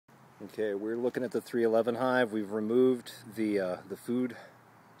Okay, we're looking at the 311 hive. We've removed the food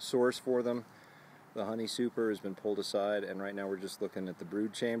source for them. The honey super has been pulled aside, and right now we're just looking at the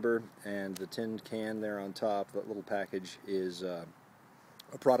brood chamber. And the tin can there on top, that little package, is a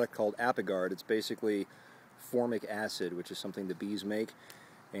product called Apiguard. It's basically formic acid, which is something the bees make.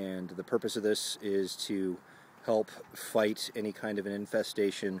 And the purpose of this is to help fight any kind of an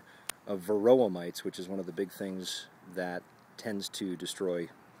infestation of varroa mites, which is one of the big things that tends to destroy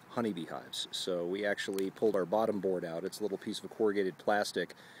honeybee hives. So we actually pulled our bottom board out. It's a little piece of corrugated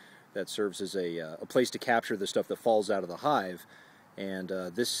plastic that serves as a place to capture the stuff that falls out of the hive. And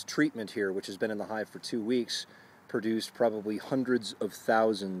this treatment here, which has been in the hive for 2 weeks, produced probably hundreds of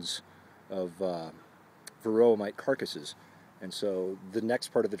thousands of varroa mite carcasses. And so the next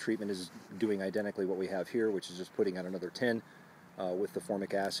part of the treatment is doing identically what we have here, which is just putting out another tin with the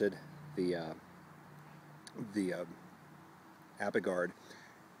formic acid, the Apiguard,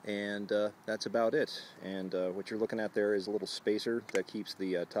 and that's about it. And what you're looking at there is a little spacer that keeps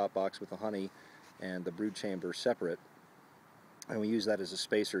the top box with the honey and the brood chamber separate, and we use that as a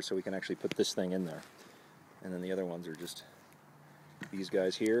spacer so we can actually put this thing in there. And then the other ones are just these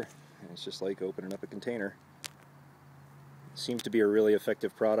guys here, and it's just like opening up a container. Seems to be a really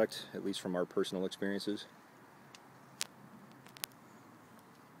effective product, at least from our personal experiences.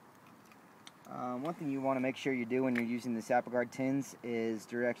 One thing you want to make sure you do when you're using this Apiguard tins is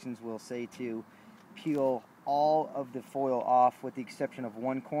directions will say to peel all of the foil off with the exception of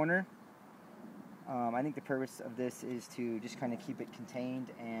one corner. I think the purpose of this is to just kind of keep it contained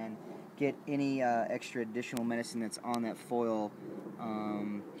and get any extra additional medicine that's on that foil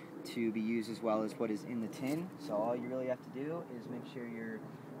to be used as well as what is in the tin. So all you really have to do is make sure your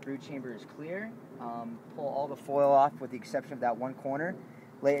brood chamber is clear, pull all the foil off with the exception of that one corner,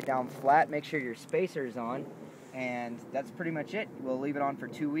 lay it down flat, make sure your spacer is on, and that's pretty much it. We'll leave it on for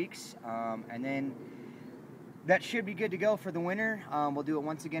 2 weeks, and then that should be good to go for the winter. We'll do it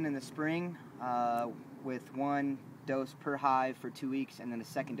once again in the spring with 1 dose per hive for 2 weeks and then a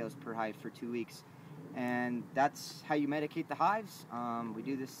 2nd dose per hive for 2 weeks. And that's how you medicate the hives. We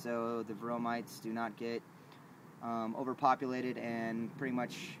do this so the varroa mites do not get overpopulated and pretty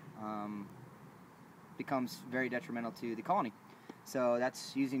much becomes very detrimental to the colony. So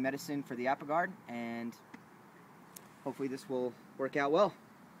that's using medicine for the Apiguard, and hopefully this will work out well.